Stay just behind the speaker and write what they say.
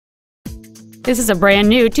This is a brand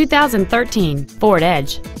new 2013 Ford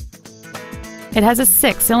Edge. It has a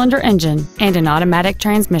 6-cylinder engine and an automatic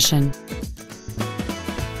transmission.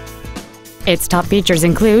 Its top features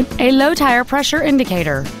include a low tire pressure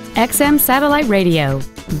indicator, XM satellite radio,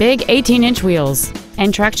 big 18-inch wheels,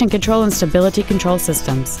 and traction control and stability control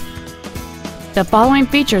systems. The following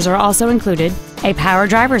features are also included: a power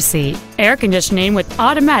driver's seat, air conditioning with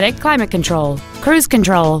automatic climate control, cruise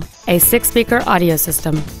control, a 6-speaker audio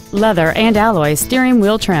system, leather and alloy steering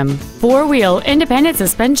wheel trim, 4-wheel independent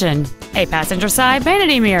suspension, a passenger side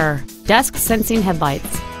vanity mirror, dusk sensing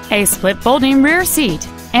headlights, a split folding rear seat,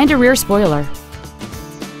 and a rear spoiler.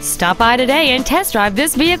 Stop by today and test drive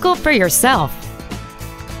this vehicle for yourself.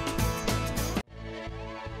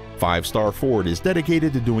 Five Star Ford is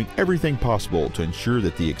dedicated to doing everything possible to ensure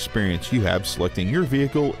that the experience you have selecting your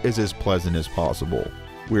vehicle is as pleasant as possible.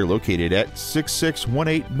 We're located at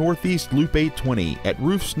 6618 Northeast Loop 820 at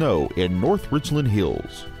Roof Snow in North Richland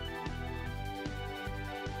Hills.